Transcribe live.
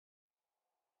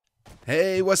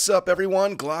Hey, what's up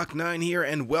everyone? Glock9 here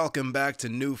and welcome back to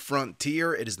New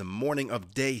Frontier. It is the morning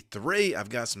of day 3. I've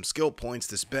got some skill points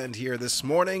to spend here this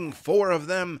morning, 4 of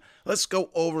them. Let's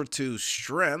go over to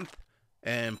Strength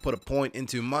and put a point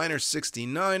into Minor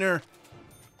 69er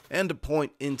and a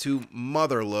point into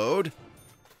Motherload.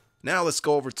 Now let's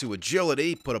go over to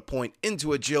Agility, put a point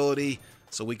into Agility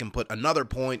so we can put another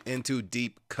point into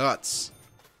Deep Cuts.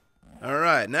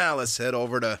 Alright, now let's head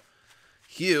over to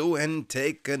Hugh and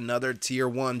take another tier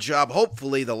 1 job,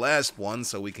 hopefully the last one,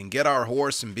 so we can get our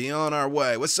horse and be on our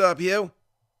way. What's up, Hugh?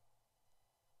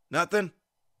 Nothing?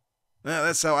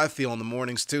 That's how I feel in the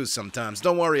mornings too sometimes.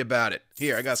 Don't worry about it.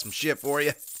 Here, I got some shit for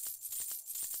you.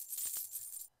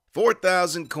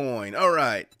 4,000 coin.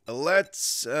 Alright,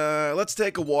 let's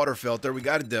take a water filter. We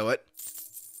gotta do it.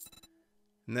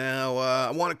 Now,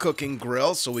 I want a cooking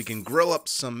grill so we can grill up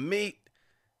some meat.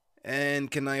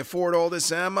 And can I afford all this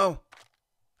ammo?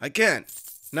 I can.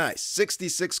 Nice.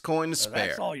 66 coin to spare.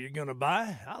 That's all you're gonna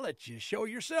buy. I'll let you show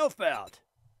yourself out.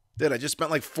 Dude, I just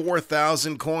spent like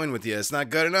 4,000 coin with you. It's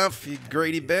not good enough, you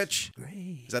greedy bitch?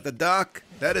 Is that the dock?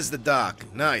 That is the dock.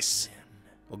 Nice.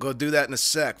 We'll go do that in a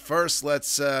sec. First,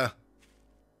 let's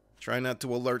try not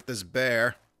to alert this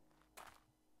bear.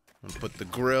 And put the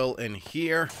grill in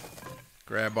here.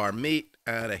 Grab our meat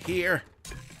out of here.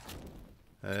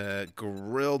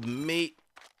 Grilled meat.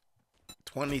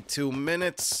 22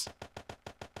 minutes.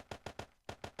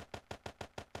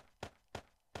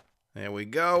 There we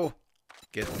go.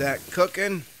 Get that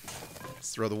cooking.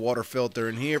 Let's throw the water filter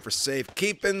in here for safe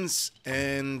keepings.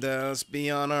 And let's be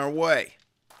on our way.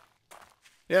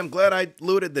 Yeah, I'm glad I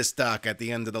looted this dock at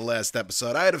the end of the last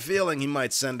episode. I had a feeling he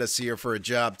might send us here for a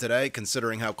job today,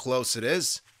 considering how close it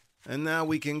is. And now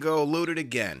we can go loot it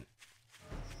again.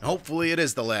 Hopefully it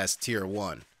is the last tier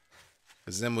 1.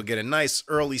 Because then we'll get a nice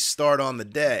early start on the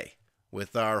day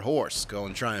with our horse. Go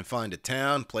and try and find a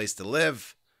town, place to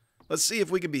live. Let's see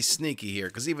if we can be sneaky here,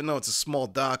 because even though it's a small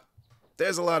dock,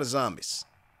 there's a lot of zombies.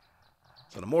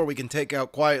 So the more we can take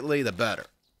out quietly, the better.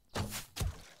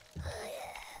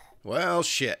 Well,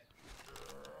 shit.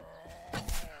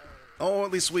 Oh,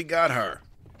 at least we got her.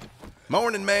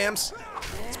 Morning, ma'ams.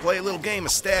 Let's play a little game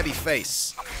of stabby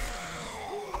face.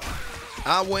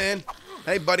 I win.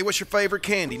 Hey, buddy, what's your favorite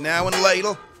candy? Now and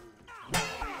ladle?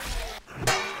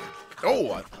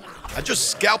 Oh, I just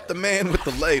scalped the man with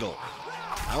the ladle.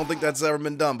 I don't think that's ever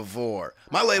been done before.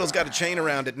 My ladle's got a chain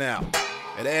around it now.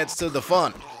 It adds to the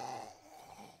fun.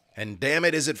 And damn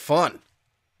it, is it fun.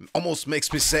 Almost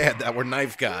makes me sad that we're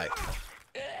knife guy.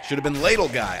 Should have been ladle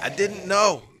guy. I didn't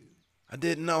know. I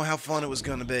didn't know how fun it was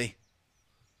going to be.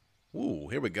 Ooh,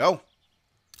 here we go.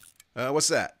 What's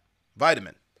that?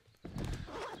 Vitamin.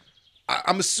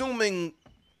 I'm assuming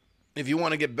if you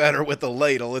want to get better with the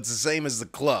ladle, it's the same as the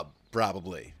club,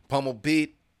 probably. Pummel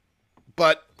Pete.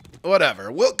 But whatever.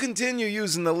 We'll continue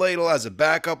using the ladle as a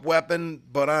backup weapon,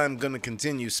 but I'm going to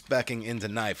continue speccing into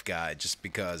knife guy just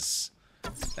because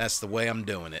that's the way I'm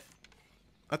doing it.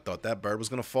 I thought that bird was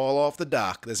going to fall off the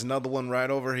dock. There's another one right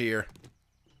over here.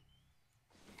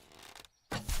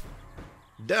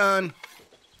 Done.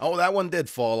 Oh, that one did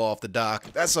fall off the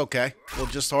dock. That's okay. We'll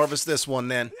just harvest this one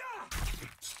then.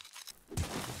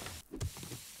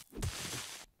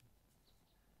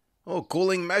 Oh,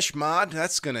 cooling mesh mod.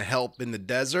 That's going to help in the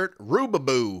desert.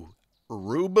 Rubaboo.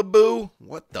 Rubaboo?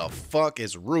 What the fuck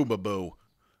is Rubaboo?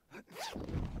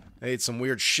 They ate some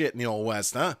weird shit in the old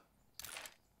West, huh?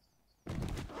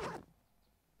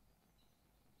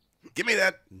 Give me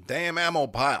that damn ammo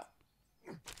pile.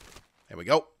 There we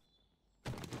go.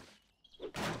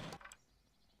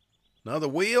 Another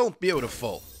wheel.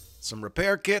 Beautiful. Some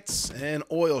repair kits and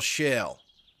oil shale.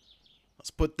 Let's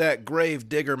put that grave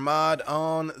digger mod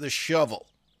on the shovel.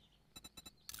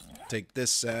 Take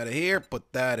this out of here,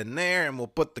 put that in there, and we'll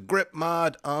put the grip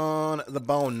mod on the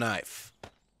bone knife.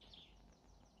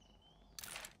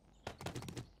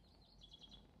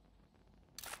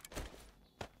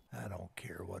 I don't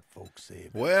care what folks say.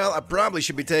 Well, I probably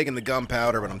should be taking the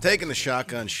gunpowder, but I'm taking the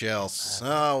shotgun shells.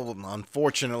 So,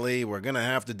 unfortunately, we're going to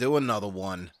have to do another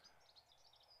one.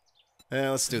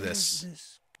 Yeah, let's do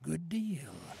this. Good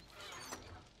deal.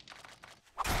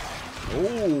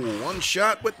 Oh, one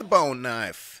shot with the bone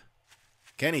knife.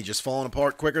 Kenny just falling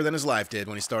apart quicker than his life did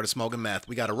when he started smoking meth.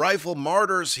 We got a rifle,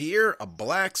 martyrs here, a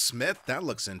blacksmith. That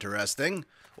looks interesting.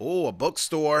 Oh, a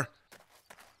bookstore.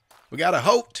 We got a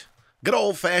hote. Good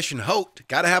old-fashioned hote.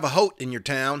 Gotta have a hote in your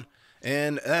town.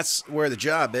 And that's where the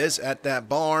job is, at that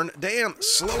barn. Damn,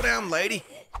 slow down, lady.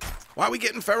 Why are we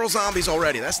getting feral zombies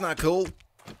already? That's not cool.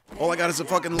 All I got is a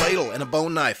fucking ladle and a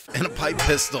bone knife and a pipe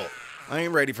pistol. I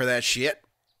ain't ready for that shit.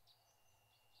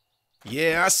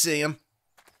 Yeah, I see him.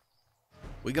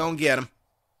 We gonna get him.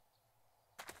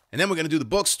 And then we're gonna do the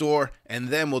bookstore, and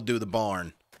then we'll do the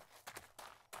barn.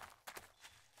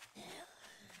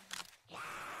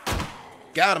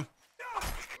 Got him.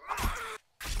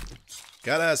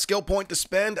 Got a skill point to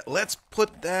spend. Let's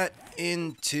put that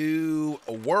into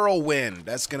a whirlwind.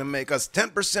 That's gonna make us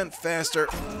 10% faster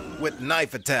with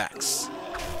knife attacks.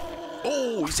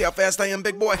 Oh, you see how fast I am,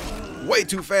 big boy? Way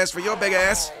too fast for your big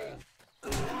ass.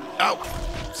 Ow.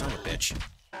 Son of a bitch.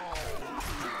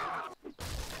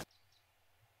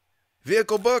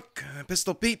 Vehicle book,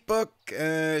 Pistol Pete book,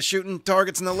 shooting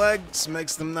targets in the legs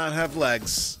makes them not have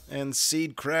legs. And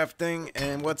seed crafting,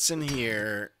 and what's in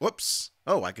here? Whoops.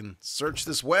 Oh, I can search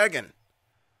this wagon.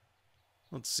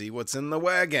 Let's see what's in the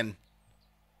wagon.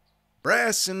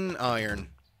 Brass and iron.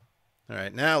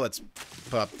 Alright, now let's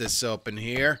pop this open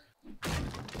here.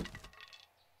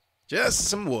 Just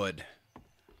some wood.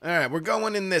 Alright, we're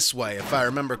going in this way. If I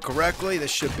remember correctly,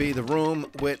 this should be the room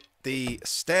with the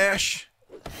stash.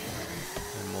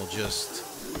 And we'll just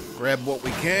grab what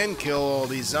we can, kill all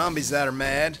these zombies that are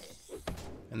mad,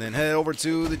 and then head over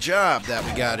to the job that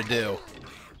we gotta do.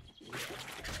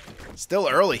 Still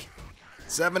early.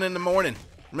 7 in the morning.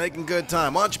 Making good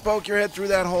time. Why don't you poke your head through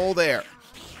that hole there?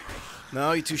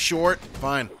 No, you're too short?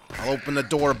 Fine. I'll open the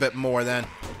door a bit more then.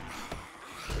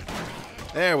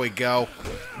 There we go.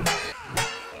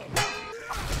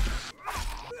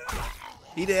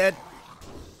 He dead.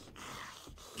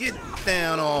 Get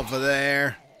down off of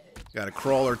there. Got a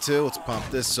crawler too. Let's pump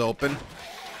this open.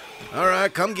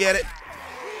 Alright, come get it.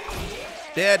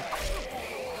 Dead.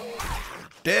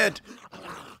 Dead.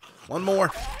 One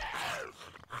more.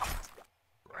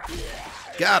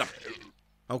 Got him.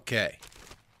 Okay.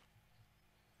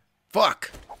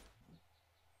 Fuck.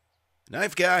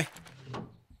 Knife guy.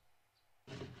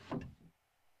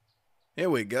 Here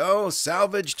we go.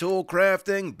 Salvage, tool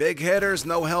crafting, big headers,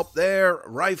 no help there,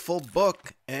 rifle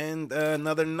book, and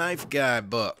another knife guy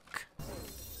book.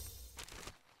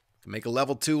 Can make a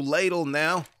level 2 ladle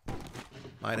now.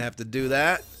 Might have to do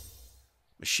that.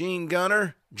 Machine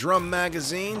gunner, drum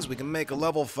magazines. We can make a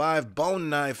level 5 bone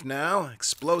knife now.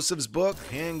 Explosives book,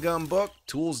 handgun book,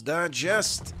 tools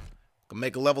digest. Can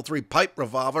make a level 3 pipe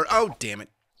revolver. Oh, damn it.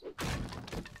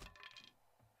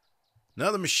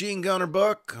 Another machine gunner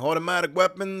book. Automatic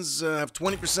weapons have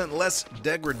 20% less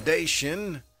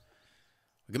degradation.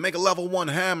 We can make a level 1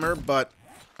 hammer, but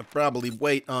I'll probably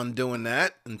wait on doing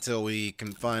that until we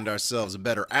can find ourselves a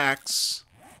better axe.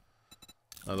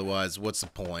 Otherwise, what's the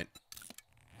point?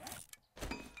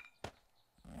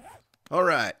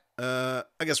 Alright, I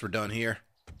guess we're done here.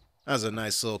 That was a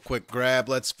nice little quick grab.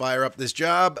 Let's fire up this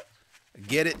job,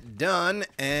 get it done,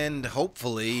 and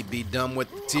hopefully be done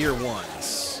with the tier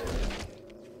 1s.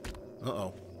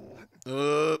 Uh-oh.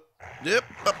 Yep,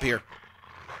 up here.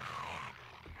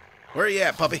 Where are you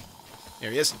at, puppy?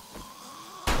 There he is.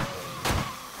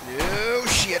 Oh,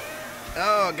 shit.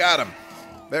 Oh, got him.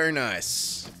 Very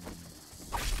nice.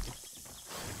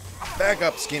 Back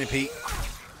up, Skinny Pete.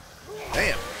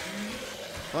 Damn.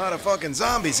 A lot of fucking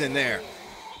zombies in there.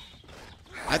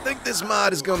 I think this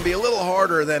mod is going to be a little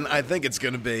harder than I think it's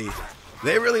going to be.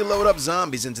 They really load up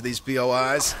zombies into these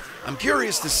POIs. I'm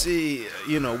curious to see,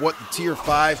 you know, what the tier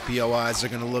 5 POIs are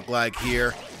going to look like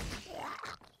here.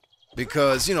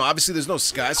 Because, you know, obviously there's no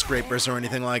skyscrapers or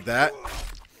anything like that.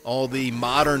 All the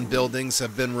modern buildings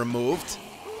have been removed.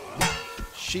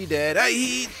 She dead. Hey,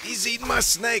 he's eating my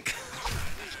snake.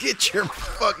 Get your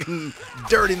fucking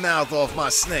dirty mouth off my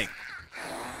snake.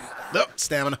 Oh,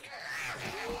 stamina.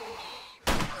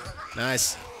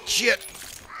 Nice. Shit.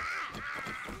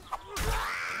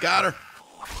 Got her.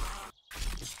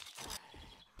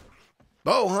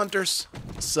 Bow hunters.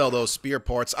 Sell those spear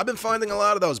parts. I've been finding a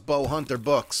lot of those bow hunter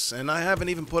books, and I haven't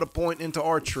even put a point into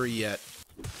archery yet.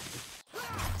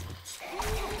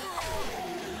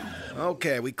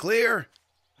 Okay, we clear?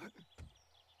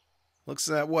 Looks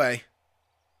that way.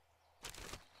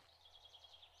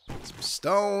 Some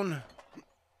stone.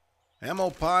 Ammo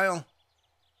pile.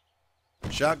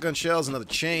 Shotgun shells, another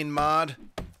chain mod.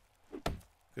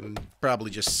 Can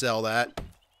probably just sell that.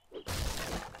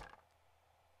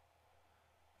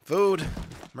 Food.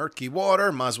 Murky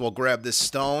water. Might as well grab this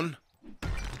stone.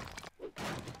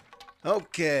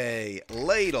 Okay,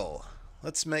 ladle.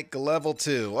 Let's make a level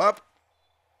 2. Up.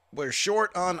 We're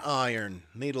short on iron.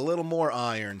 Need a little more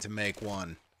iron to make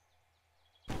one.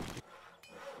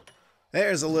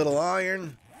 There's a little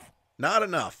iron. Not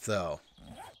enough, though.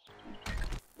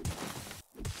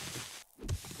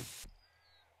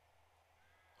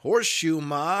 Horseshoe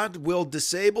mod will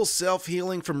disable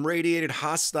self-healing from radiated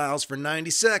hostiles for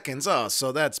 90 seconds. Oh,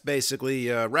 so that's basically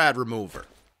a rad remover.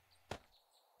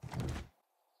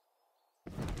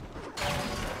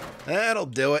 That'll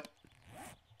do it.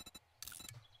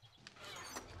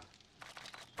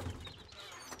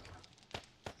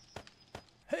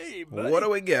 Hey, buddy. What do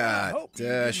we I got? hope you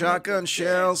didn't Shotgun let the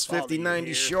shells, gas follow you 50-90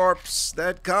 here. sharps.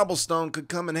 That cobblestone could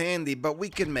come in handy, but we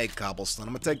can make cobblestone.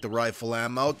 I'm gonna take the rifle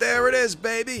ammo. There it is,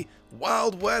 baby.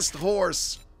 Wild West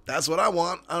horse. That's what I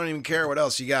want. I don't even care what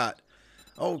else you got.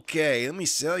 Okay, let me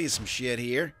sell you some shit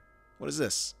here. What is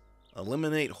this?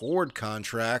 Eliminate horde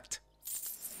contract.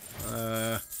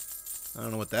 I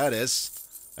don't know what that is.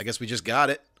 I guess we just got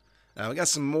it. We got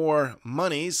some more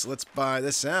monies. Let's buy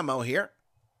this ammo here.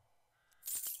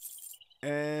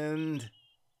 And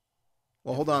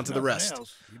we'll hold on to the rest.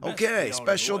 Okay,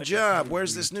 special job.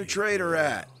 Where's this new trader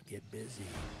at?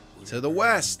 To the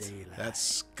west.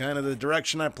 That's kind of the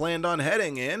direction I planned on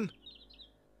heading in.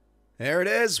 There it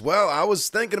is. Well, I was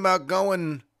thinking about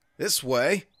going this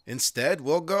way. Instead,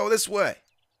 we'll go this way.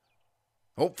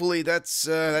 Hopefully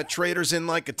that trader's in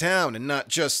like a town and not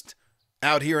just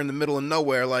out here in the middle of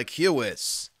nowhere like Hugh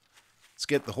is. Let's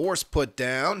get the horse put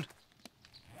down.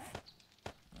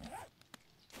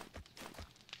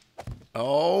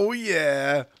 Oh,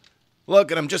 yeah.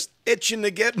 Look, and I'm just itching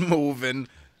to get moving.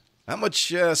 How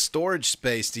much storage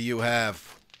space do you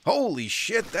have? Holy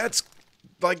shit, that's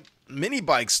like mini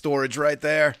bike storage right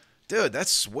there. Dude,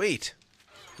 that's sweet.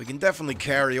 We can definitely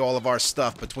carry all of our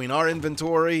stuff between our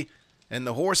inventory and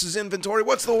the horse's inventory.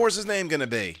 What's the horse's name gonna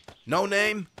be? No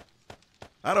name?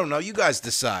 I don't know. You guys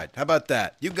decide. How about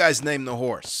that? You guys name the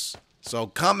horse. So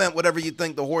comment whatever you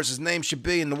think the horse's name should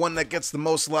be, and the one that gets the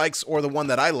most likes, or the one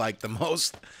that I like the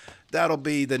most, that'll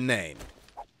be the name.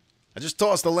 I just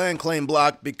tossed a land claim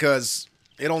block because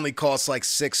it only costs like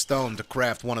 6 stone to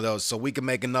craft one of those, so we can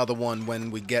make another one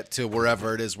when we get to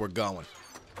wherever it is we're going.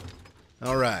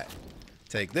 Alright.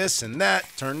 Take this and that,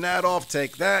 turn that off,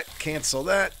 take that, cancel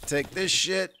that, take this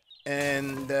shit,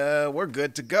 and we're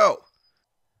good to go.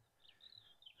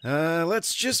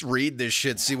 Let's just read this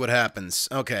shit, see what happens.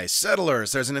 Okay,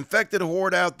 settlers. There's an infected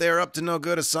horde out there up to no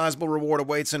good. A sizable reward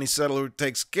awaits any settler who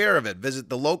takes care of it. Visit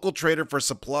the local trader for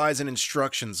supplies and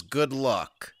instructions. Good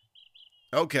luck.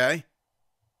 Okay.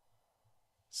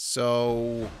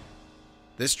 So,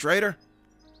 this trader?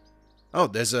 Oh,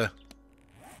 there's an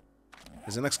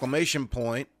exclamation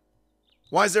point.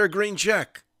 Why is there a green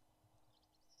check?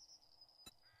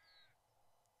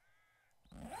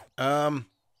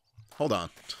 Hold on.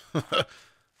 This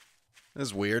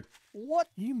is weird. What?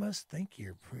 You must think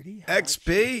you're pretty hot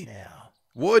XP? shit now.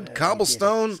 Wood,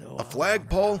 cobblestone, a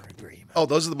flagpole. Oh,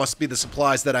 those must be the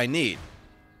supplies that I need.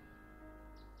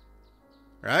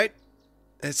 Right?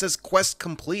 It says quest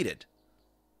completed.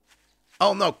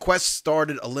 Oh, no. Quest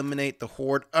started. Eliminate the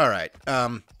horde. All right.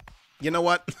 You know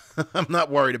what? I'm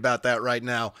not worried about that right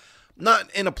now.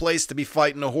 Not in a place to be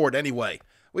fighting a horde anyway.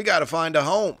 We got to find a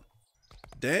home.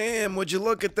 Damn, would you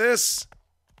look at this?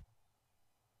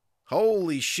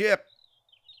 Holy shit.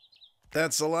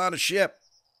 That's a lot of ship.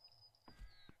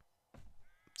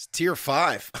 It's tier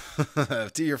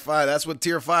 5. Tier 5. That's what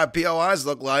tier 5 POIs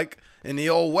look like in the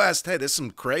old west. Hey, there's some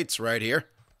crates right here.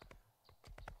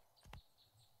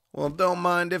 Well, don't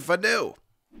mind if I do.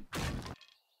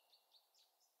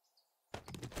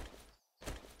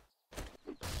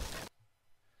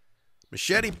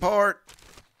 Machete part.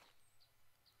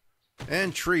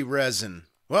 And tree resin.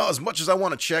 Well, as much as I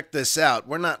want to check this out,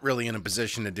 we're not really in a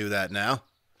position to do that now.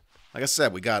 Like I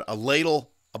said, we got a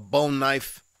ladle, a bone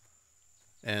knife,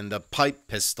 and a pipe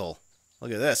pistol.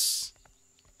 Look at this.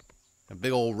 A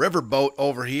big old river boat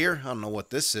over here. I don't know what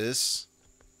this is.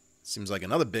 Seems like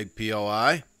another big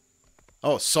POI.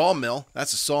 Oh, sawmill.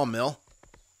 That's a sawmill.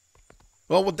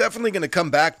 Well, we're definitely going to come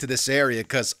back to this area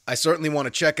because I certainly want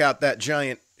to check out that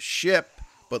giant ship.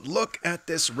 But look at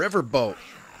this river boat.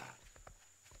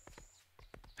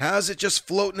 How's it just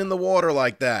floating in the water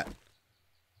like that?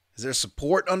 Is there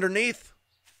support underneath?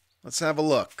 Let's have a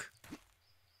look.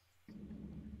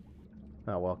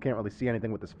 Oh, well, can't really see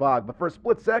anything with this fog, but for a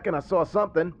split second I saw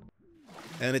something.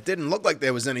 And it didn't look like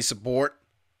there was any support.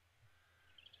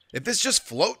 If it's just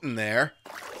floating there,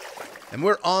 and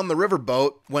we're on the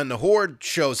riverboat when the horde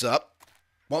shows up,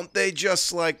 won't they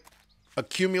just, like,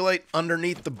 accumulate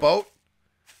underneath the boat?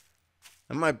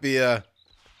 That might be a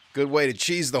good way to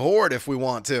cheese the horde if we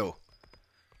want to.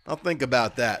 I'll think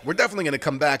about that. We're definitely going to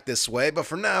come back this way, but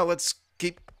for now, let's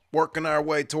keep working our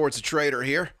way towards the trader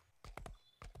here.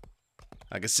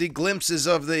 I can see glimpses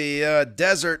of the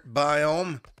desert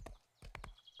biome.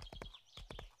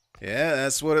 Yeah,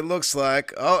 that's what it looks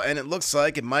like. Oh, and it looks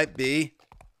like it might be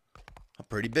a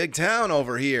pretty big town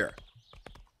over here.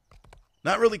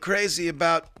 Not really crazy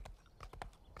about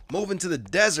moving to the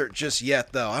desert just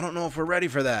yet, though. I don't know if we're ready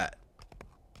for that.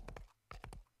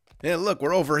 Yeah, look,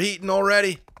 we're overheating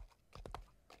already.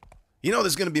 You know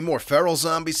there's going to be more feral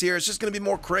zombies here. It's just going to be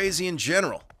more crazy in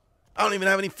general. I don't even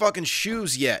have any fucking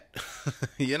shoes yet.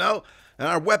 You know? And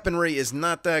our weaponry is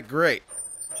not that great.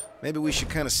 Maybe we should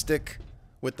kind of stick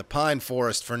with the pine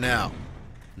forest for now.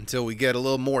 Until we get a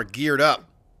little more geared up.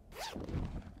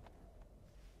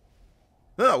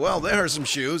 Oh, well, there are some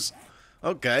shoes.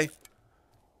 Okay.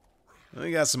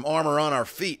 We got some armor on our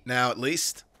feet now, at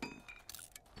least.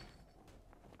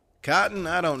 Cotton,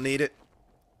 I don't need it.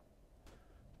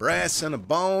 Brass and a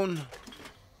bone.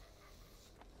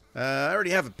 I already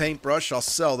have a paintbrush. I'll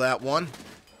sell that one.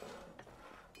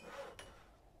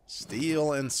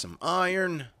 Steel and some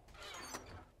iron.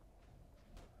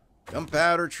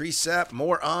 Gunpowder, tree sap,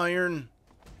 more iron.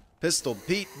 Pistol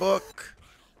Pete book.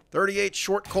 38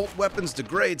 short Colt weapons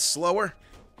degrade slower.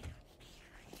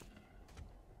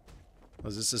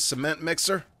 Was this a cement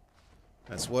mixer?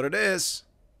 That's what it is.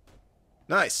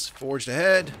 Nice. Forged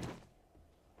ahead.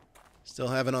 Still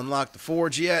haven't unlocked the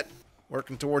forge yet.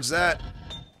 Working towards that.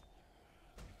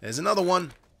 There's another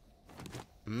one.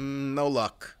 No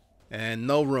luck. And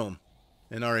no room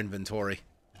in our inventory.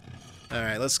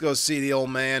 Alright, let's go see the old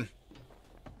man.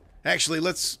 Actually,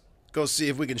 let's go see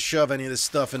if we can shove any of this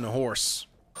stuff in the horse.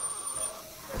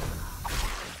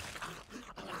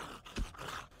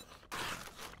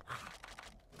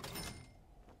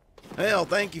 Well,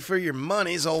 thank you for your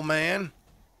monies, old man.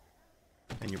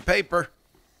 And your paper.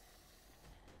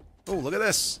 Oh, look at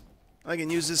this. I can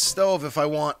use this stove if I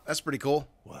want. That's pretty cool.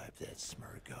 Wipe that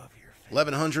smirk off your face.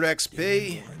 1100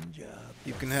 XP. One job.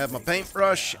 You can have my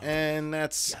paintbrush, and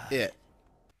that's it.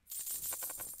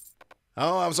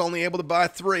 Oh, I was only able to buy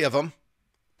 3 of them.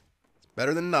 It's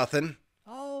better than nothing.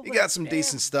 You got some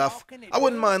decent stuff. I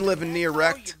wouldn't mind living near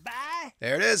wrecked.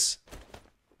 There it is.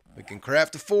 We can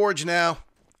craft a forge now.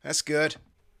 That's good.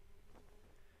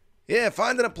 Yeah,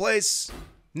 finding a place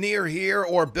near here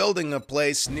or building a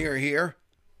place near here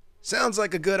sounds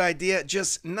like a good idea,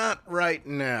 just not right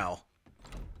now.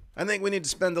 I think we need to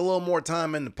spend a little more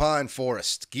time in the pine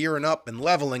forest, gearing up and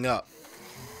leveling up.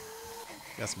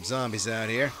 Got some zombies out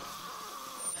here.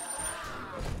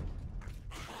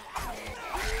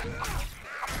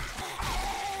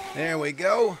 There we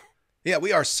go. Yeah,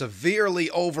 we are severely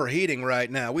overheating right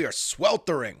now. We are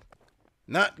sweltering.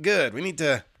 Not good. We need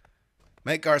to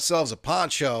make ourselves a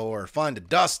poncho or find a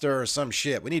duster or some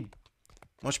shit. We need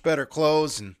much better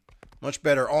clothes and much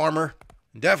better armor.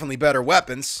 And definitely better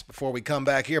weapons before we come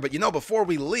back here. But you know, before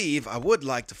we leave, I would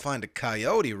like to find a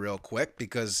coyote real quick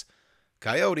because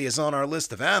coyote is on our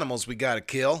list of animals we gotta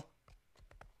kill.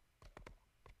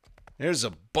 There's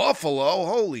a buffalo.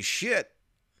 Holy shit.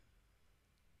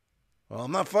 Well,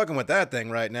 I'm not fucking with that thing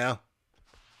right now.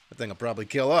 That thing will probably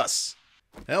kill us.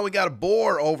 Now we got a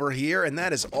boar over here, and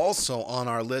that is also on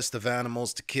our list of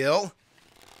animals to kill.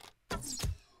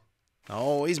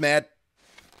 Oh, he's mad.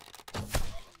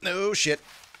 No shit.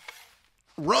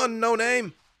 Run, no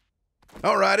name.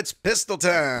 All right, it's pistol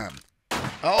time.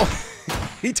 Oh,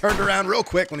 he turned around real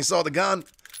quick when he saw the gun.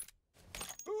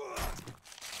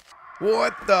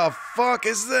 What the fuck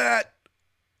is that?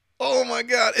 Oh my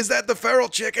god, is that the feral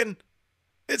chicken?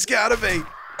 It's gotta be.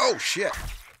 Oh shit.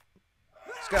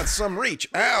 It's got some reach.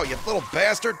 Ow, you little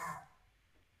bastard.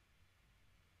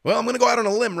 Well, I'm gonna go out on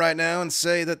a limb right now and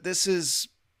say that this is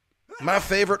my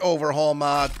favorite overhaul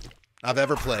mod I've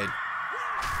ever played.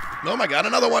 Oh my god,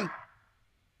 another one.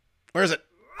 Where is it?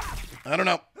 I don't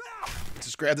know.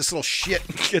 Just grab this little shit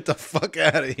and get the fuck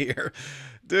out of here.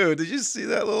 Dude, did you see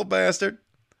that little bastard?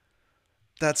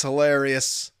 That's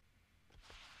hilarious.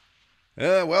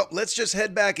 Well, let's just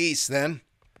head back east then.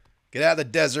 Get out of the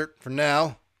desert for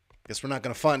now. Guess we're not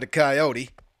going to find a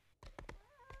coyote.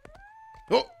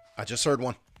 Oh, I just heard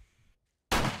one.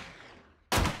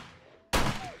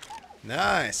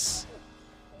 Nice.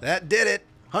 That did it.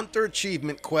 Hunter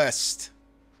achievement quest.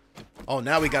 Oh,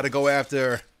 now we got to go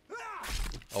after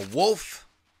a wolf,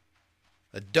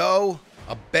 a doe,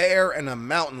 a bear, and a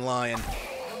mountain lion.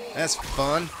 That's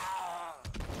fun.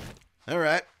 All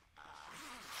right.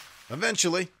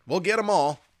 Eventually, we'll get them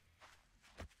all.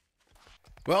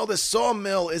 Well, this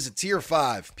sawmill is a tier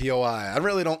 5 POI. I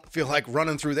really don't feel like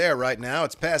running through there right now.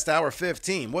 It's past hour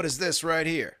 15. What is this right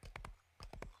here?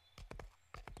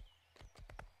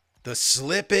 The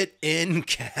Slip It In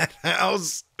cat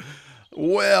house?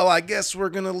 Well, I guess we're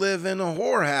going to live in a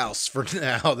whorehouse for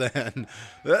now then.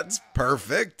 That's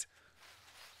perfect.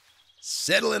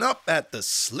 Settling up at the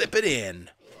Slip It In.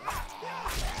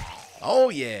 Oh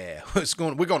yeah,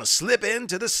 we're going to slip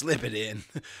into the Slip It In.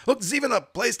 Look, there's even a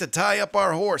place to tie up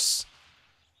our horse.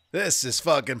 This is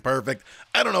fucking perfect.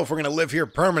 I don't know if we're going to live here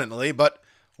permanently, but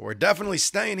we're definitely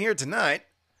staying here tonight.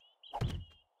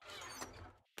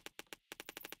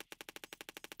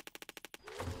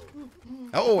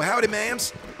 Oh, howdy,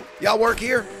 ma'ams. Y'all work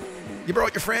here? You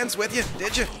brought your friends with you,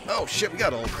 did you? Oh, shit, we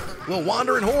got a little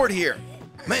wandering horde here.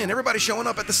 Man, everybody's showing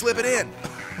up at the Slip It In.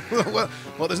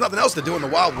 well, there's nothing else to do in the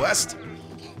Wild West.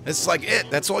 It's like it.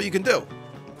 That's all you can do.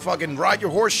 Fucking ride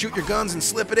your horse, shoot your guns, and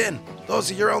slip it in. Those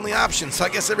are your only options. I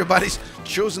guess everybody's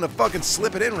choosing to fucking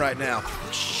slip it in right now.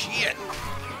 Shit.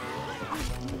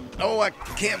 Oh, I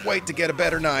can't wait to get a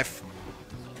better knife.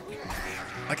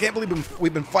 I can't believe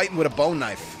we've been fighting with a bone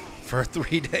knife for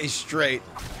 3 days straight.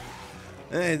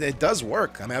 And it does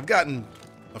work. I mean, I've gotten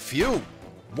a few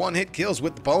one-hit kills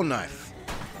with the bone knife.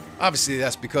 Obviously,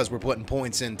 that's because we're putting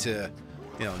points into,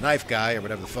 you know, knife guy or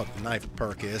whatever the fuck the knife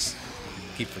perk is.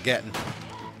 Keep forgetting.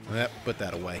 Yep, put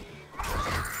that away.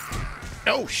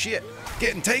 Oh, shit.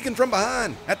 Getting taken from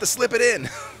behind. Had to slip it in.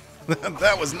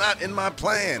 That was not in my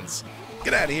plans.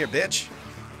 Get out of here, bitch.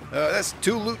 That's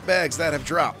 2 loot bags that have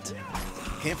dropped.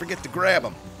 Can't forget to grab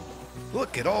them.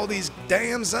 Look at all these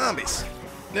damn zombies.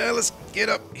 Now, let's get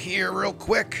up here real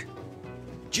quick.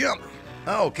 Jump.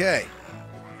 Okay.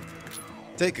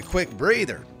 Take a quick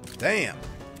breather. Damn.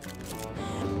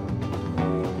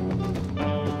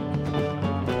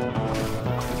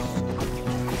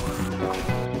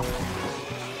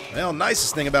 Well,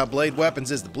 nicest thing about blade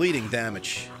weapons is the bleeding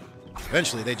damage.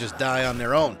 Eventually, they just die on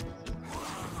their own.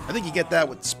 I think you get that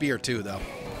with the spear, too, though.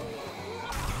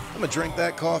 I'm gonna drink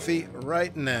that coffee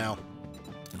right now.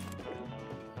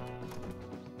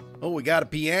 Oh, we got a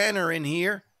piano in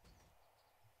here,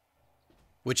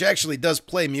 which actually does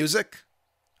play music.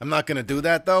 I'm not gonna do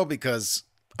that, though, because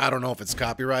I don't know if it's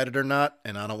copyrighted or not,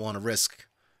 and I don't want to risk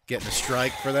getting a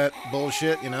strike for that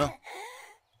bullshit, you know?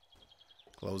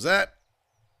 Close that.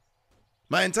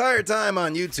 My entire time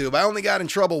on YouTube, I only got in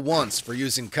trouble once for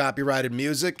using copyrighted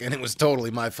music, and it was totally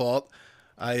my fault.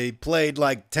 I played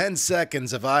like 10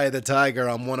 seconds of Eye of the Tiger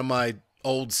on one of my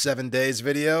old 7 Days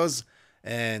videos,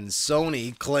 and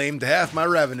Sony claimed half my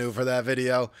revenue for that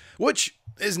video, which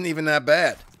isn't even that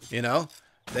bad, you know?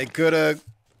 They could have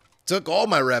took all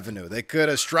my revenue. They could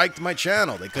have striked my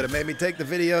channel. They could have made me take the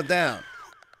video down.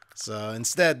 So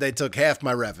instead, they took half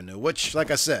my revenue, which,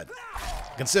 like I said,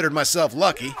 I considered myself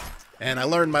lucky. And I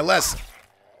learned my lesson.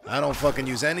 I don't fucking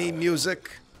use any music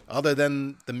other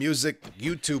than the music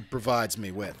YouTube provides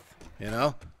me with, you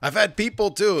know? I've had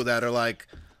people, too, that are like,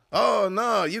 oh,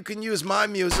 no, you can use my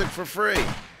music for free.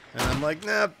 And I'm like,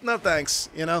 nah, no thanks,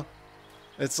 you know?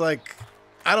 It's like,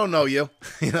 I don't know you,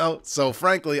 you know? So,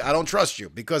 frankly, I don't trust you,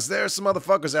 because there are some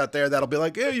motherfuckers out there that'll be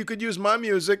like, yeah, you could use my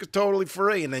music, it's totally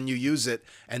free, and then you use it,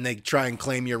 and they try and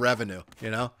claim your revenue,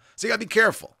 you know? So you gotta be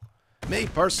careful. Me,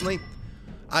 personally,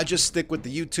 I just stick with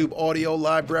the YouTube audio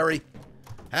library.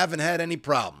 Haven't had any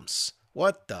problems.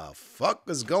 What the fuck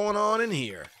is going on in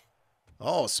here?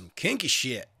 Oh, some kinky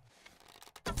shit.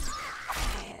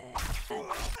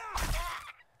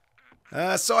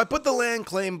 So I put the land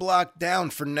claim block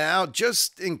down for now,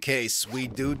 just in case we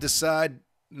do decide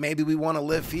maybe we want to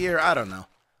live here. I don't know.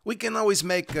 We can always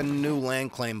make a new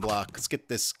land claim block. Let's get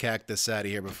this cactus out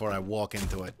of here before I walk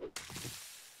into it.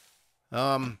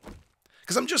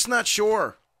 Because I'm just not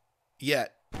sure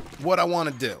yet what I want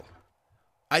to do.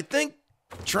 I think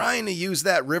trying to use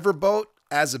that riverboat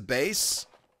as a base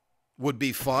would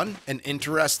be fun and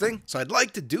interesting. So I'd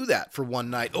like to do that for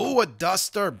one night. Oh, a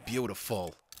duster.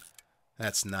 Beautiful.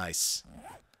 That's nice.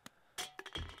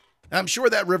 I'm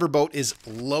sure that riverboat is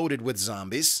loaded with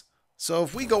zombies. So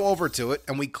if we go over to it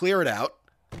and we clear it out,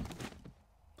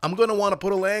 I'm going to want to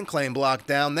put a land claim block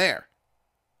down there.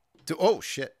 Oh,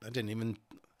 shit. I didn't even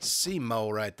see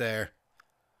Mo right there.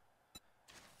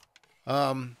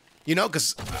 You know,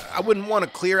 because I wouldn't want to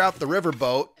clear out the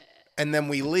riverboat, and then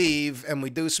we leave, and we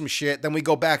do some shit, then we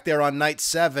go back there on night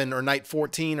 7 or night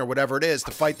 14 or whatever it is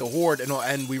to fight the horde,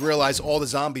 and we realize all the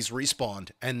zombies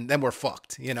respawned, and then we're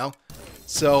fucked, you know?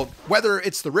 So, whether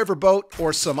it's the riverboat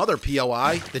or some other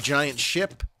POI, the giant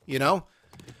ship, you know?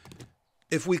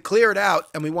 If we clear it out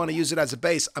and we want to use it as a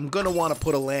base, I'm going to want to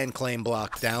put a land claim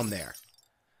block down there.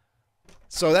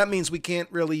 So that means we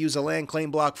can't really use a land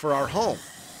claim block for our home.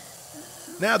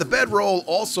 Now, the bedroll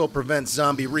also prevents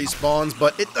zombie respawns,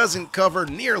 but it doesn't cover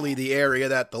nearly the area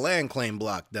that the land claim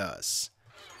block does.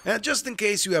 And just in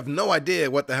case you have no idea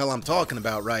what the hell I'm talking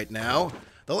about right now,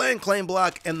 the land claim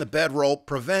block and the bedroll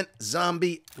prevent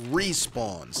zombie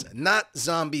respawns, not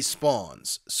zombie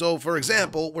spawns. So, for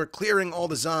example, we're clearing all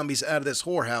the zombies out of this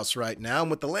whorehouse right now, and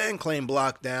with the land claim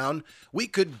block down, we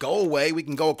could go away, we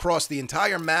can go across the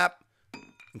entire map,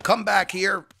 and come back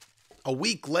here a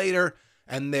week later,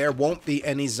 and there won't be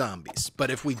any zombies.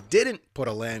 But if we didn't put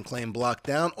a land claim block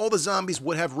down, all the zombies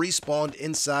would have respawned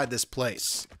inside this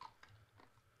place.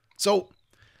 So,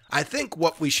 I think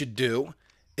what we should do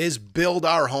is build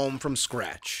our home from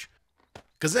scratch.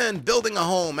 Because then, building a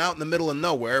home out in the middle of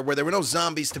nowhere where there were no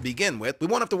zombies to begin with, we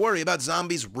won't have to worry about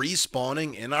zombies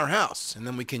respawning in our house. And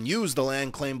then we can use the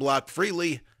land claim block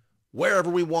freely,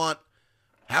 wherever we want,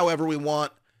 however we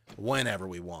want, whenever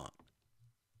we want.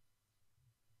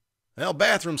 Well,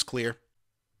 bathroom's clear.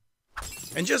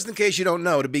 And just in case you don't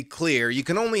know, to be clear, you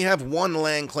can only have one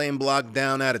land claim block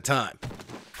down at a time.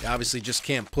 You obviously just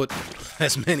can't put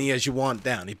as many as you want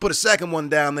down. You put a second one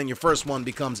down, then your first one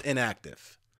becomes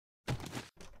inactive.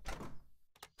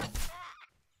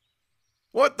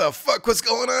 What the fuck was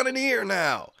going on in here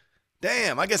now?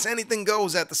 Damn, I guess anything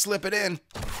goes at the slip it in.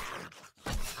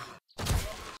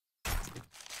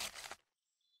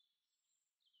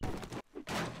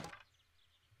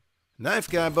 Knife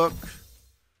guy book.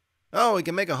 Oh, we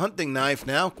can make a hunting knife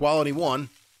now. Quality 1.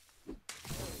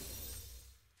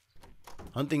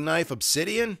 Hunting knife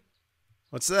obsidian?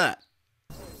 What's that?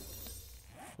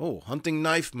 Oh, hunting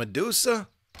knife Medusa?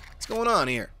 What's going on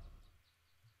here?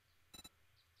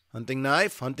 Hunting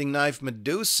knife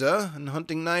Medusa, and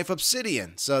hunting knife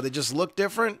obsidian. So they just look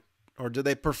different? Or do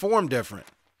they perform different?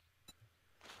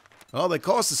 Well, they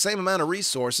cost the same amount of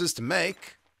resources to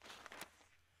make.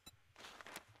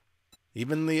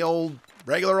 Even the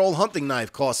regular old hunting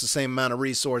knife costs the same amount of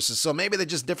resources, so maybe they're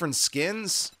just different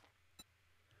skins?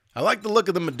 I like the look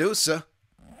of the Medusa.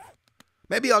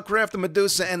 Maybe I'll craft the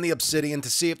Medusa and the obsidian to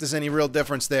see if there's any real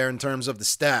difference there in terms of the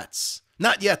stats.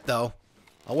 Not yet, though.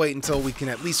 I'll wait until we can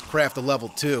at least craft a level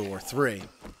 2 or 3.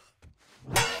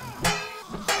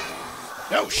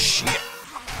 Oh, shit.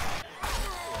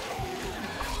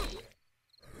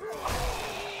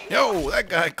 Yo, that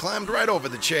guy climbed right over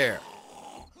the chair.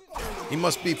 He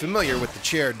must be familiar with the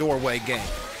chair doorway game.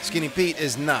 Skinny Pete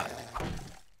is not.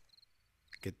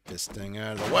 Get this thing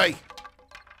out of the way.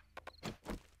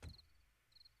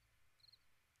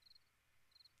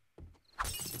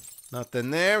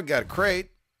 Nothing there. We got a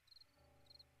crate.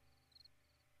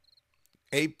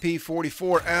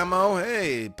 AP44 ammo.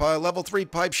 Hey, level 3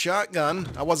 pipe shotgun.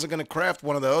 I wasn't going to craft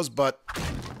one of those, but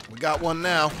we got one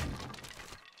now.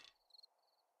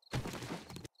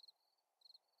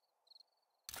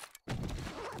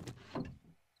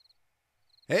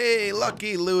 Hey,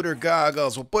 lucky looter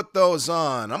goggles. We'll put those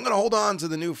on. I'm going to hold on to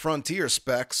the new Frontier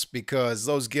specs because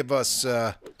those give us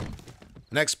an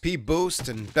XP boost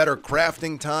and better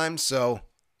crafting time, so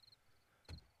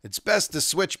it's best to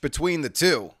switch between the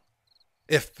two.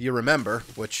 If you remember,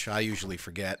 which I usually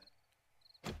forget.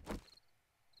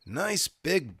 Nice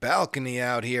big balcony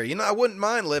out here. You know, I wouldn't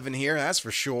mind living here, that's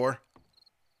for sure.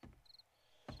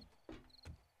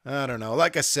 I don't know.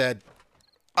 Like I said,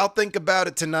 I'll think about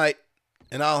it tonight.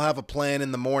 And I'll have a plan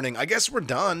in the morning. I guess we're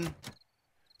done.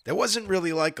 There wasn't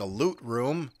really like a loot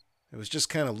room. It was just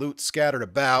kind of loot scattered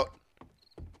about.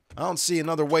 I don't see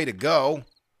another way to go.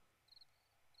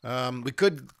 We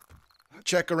could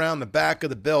check around the back of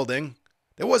the building.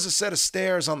 There was a set of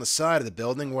stairs on the side of the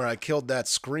building where I killed that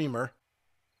screamer.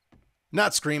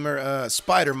 Not screamer,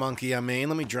 spider monkey, I mean.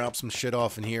 Let me drop some shit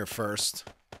off in here first.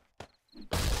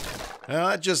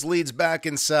 That just leads back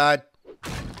inside.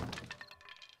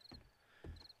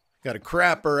 Got a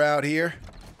crapper out here.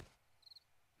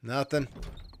 Nothing.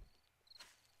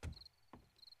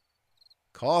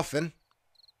 Coffin.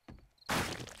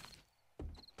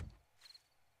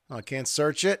 Oh, I can't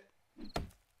search it.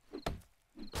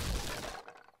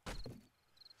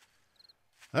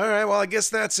 Alright, well, I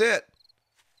guess that's it.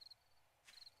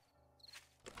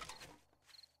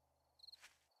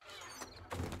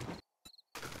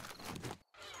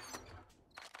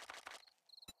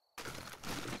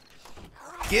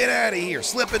 Get out of here.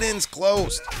 Slip it in's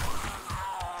closed.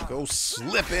 Go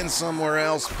slip in somewhere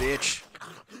else, bitch.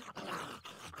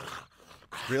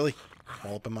 Really?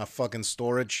 All up in my fucking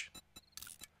storage.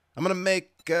 I'm gonna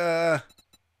make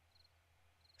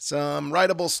some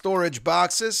writable storage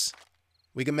boxes.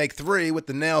 We can make 3 with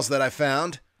the nails that I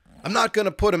found. I'm not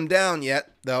gonna put them down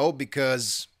yet, though,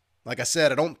 because, like I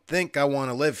said, I don't think I want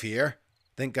to live here.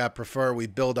 I think I prefer we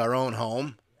build our own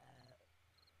home.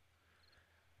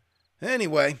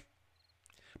 Anyway,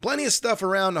 plenty of stuff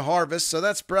around to harvest, so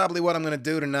that's probably what I'm going to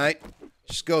do tonight.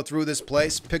 Just go through this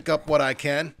place, pick up what I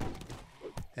can,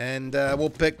 and we'll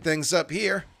pick things up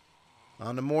here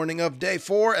on the morning of day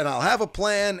 4, and I'll have a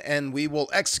plan, and we will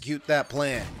execute that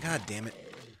plan. God damn it.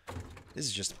 This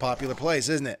is just a popular place,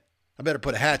 isn't it? I better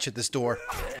put a hatch at this door.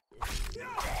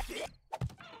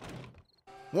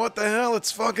 What the hell?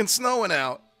 It's fucking snowing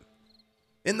out.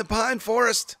 In the pine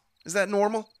forest? Is that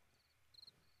normal?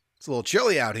 It's a little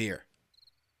chilly out here.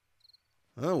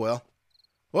 Oh, well.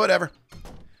 Whatever.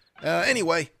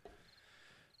 Anyway,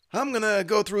 I'm gonna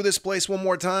go through this place one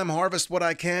more time, harvest what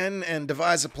I can, and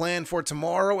devise a plan for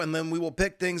tomorrow, and then we will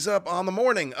pick things up on the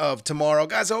morning of tomorrow.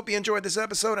 Guys, I hope you enjoyed this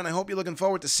episode, and I hope you're looking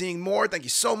forward to seeing more. Thank you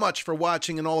so much for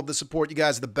watching and all of the support. You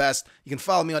guys are the best. You can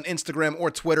follow me on Instagram or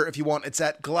Twitter if you want. It's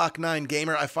at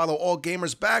Glock9Gamer. I follow all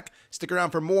gamers back. Stick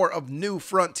around for more of New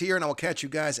Frontier, and I will catch you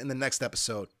guys in the next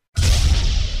episode.